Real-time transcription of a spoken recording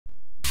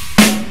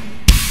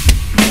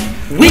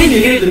When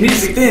you hear the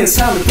music, then it's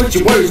time to put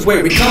your words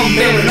where we come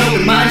there and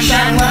open mind,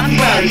 shine like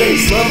bright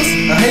days. Love us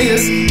or hate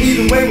us,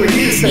 either way we're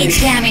here to stay. It's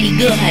coming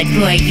good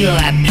for your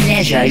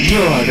pleasure.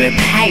 You're a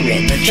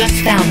pirate that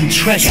just found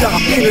treasure.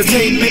 Stop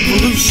entertainment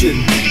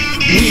pollution.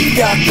 We've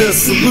got the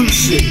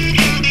solution.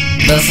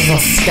 This is a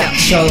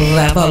sketch of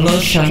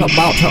evolution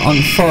about to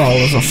unfurl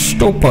as a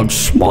stupid,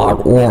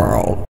 smart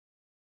world.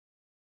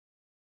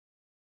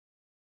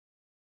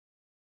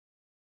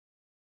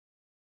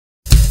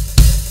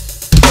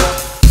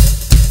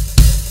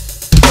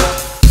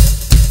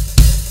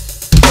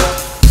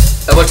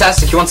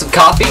 Fantastic, you want some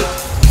coffee?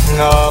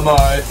 No, I'm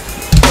alright.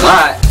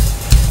 Alright.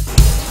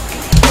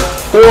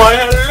 Well,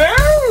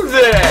 hello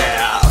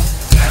there!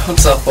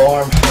 What's up,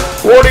 Arm?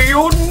 What are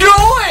you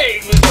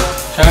doing?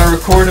 Trying to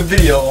record a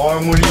video,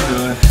 Arm. What are you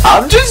doing?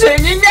 I'm just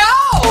hanging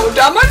out.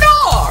 I'm an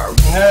arm.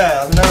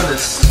 Yeah, I've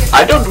noticed.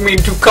 I don't mean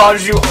to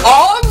cause you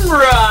on,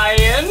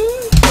 Ryan,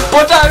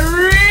 but I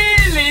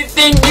really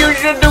think you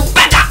should do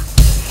better.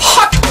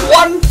 Hot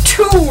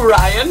 1-2,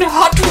 Ryan.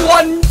 Hot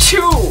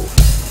 1-2.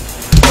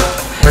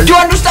 Do you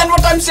understand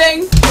what I'm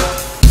saying?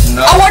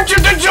 No. I want you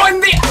to join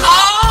the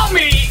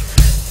army!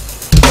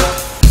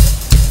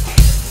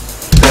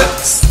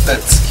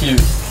 That's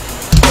cute.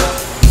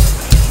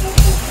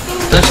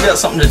 Don't you got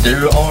something to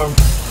do, Arm?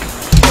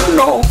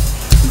 No.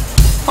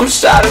 I'm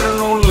sad and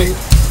lonely.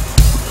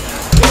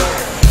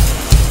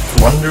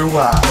 Wonder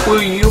why.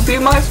 Will you be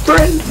my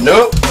friend?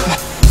 Nope.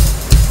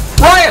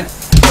 Ryan!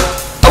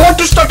 I want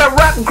to start a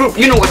rap group.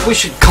 You know what we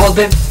should call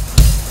them?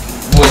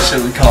 What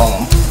should we call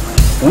them?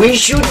 We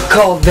should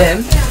call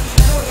them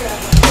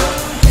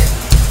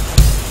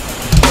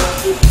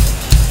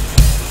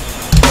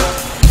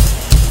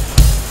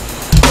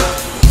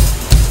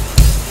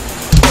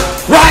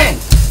Ryan!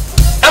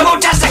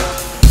 Fantastic!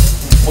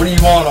 What do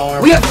you want,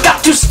 Arm? We have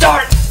got to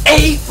start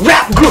a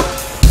rap group!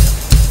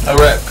 A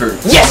rap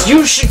group. Yes,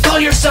 you should call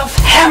yourself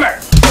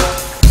Hammer!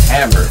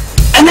 Hammer.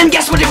 And then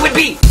guess what it would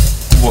be?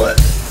 What?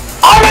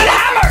 Arm and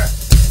Hammer!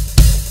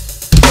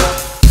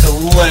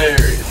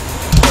 Hilarious.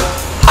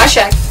 Hi,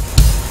 Shaq.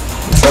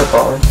 What's up,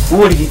 Arm?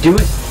 What are you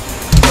doing?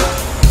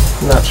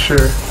 Not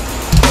sure.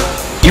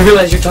 You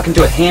realize you're talking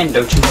to a hand,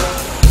 don't you?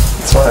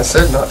 That's why I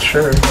said not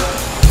sure.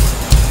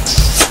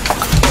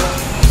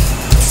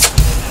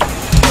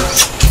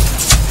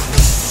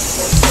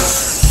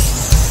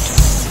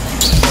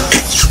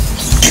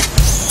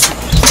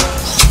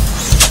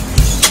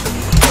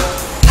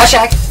 Hi,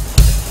 Shaq.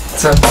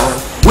 What's up,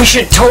 Arm? We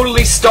should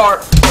totally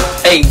start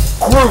a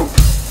group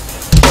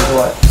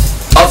What?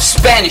 of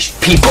Spanish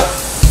people.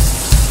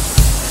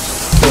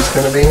 Who's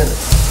gonna be in it?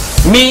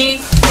 Me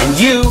and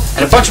you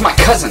and a bunch of my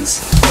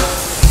cousins.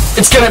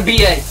 It's gonna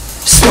be a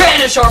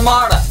Spanish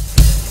armada.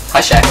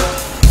 Hi, Shaq.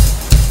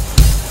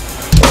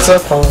 What's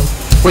up, Arm?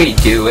 What are you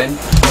doing?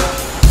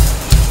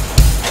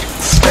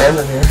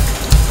 Standing here.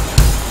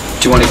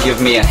 Do you want to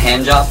give me a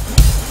hand job?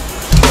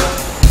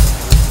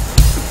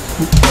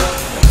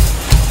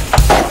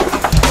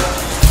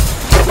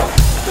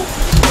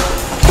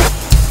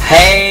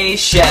 Hey,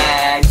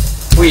 Shaq.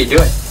 What are you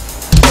doing?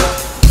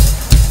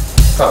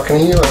 Talking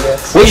to you, I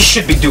guess. Well, you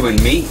should be doing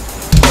me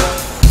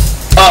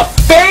a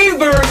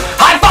favor.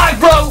 High five,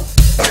 bro.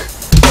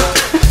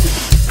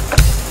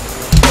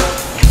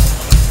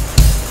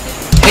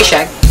 Hey,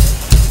 Shaq.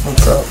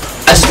 What's up?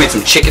 I just made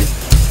some chicken.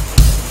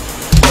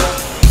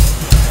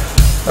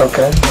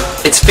 Okay.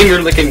 It's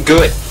finger licking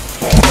good.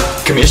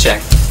 Come here, Shaq.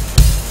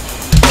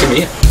 Come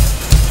here.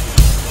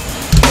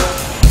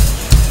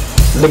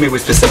 Let me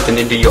whisper something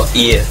into your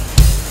ear.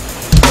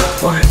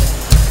 What?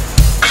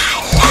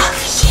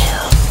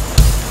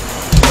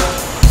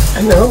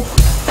 I know.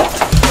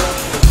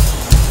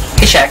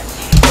 Hey, Shaq.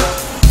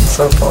 What's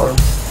up, Arm?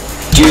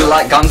 Do you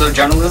like gonzo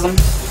journalism?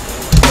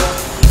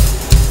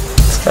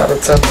 It's got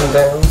its ups and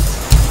downs.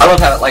 I love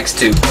how it likes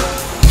to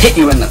hit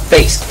you in the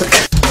face.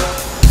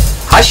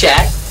 Hi,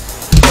 Shaq.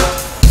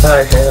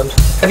 Hi, Hand.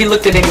 Have you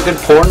looked at any good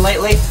porn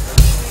lately?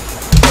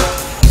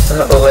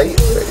 Not lately.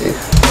 Do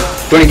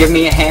you want to give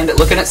me a hand at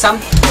looking at some?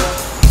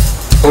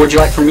 Or would you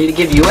like for me to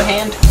give you a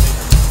hand?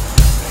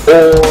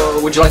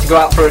 Or would you like to go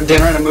out for a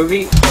dinner and a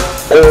movie?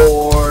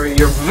 Or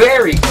you're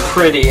very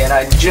pretty and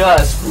I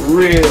just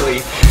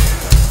really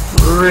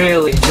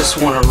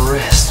just want to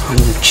rest on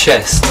your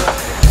chest.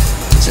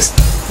 Just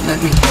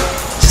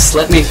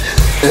let me.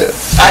 Yeah.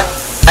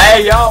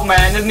 Hey, yo,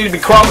 man, this needs to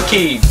be chroma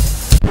keyed.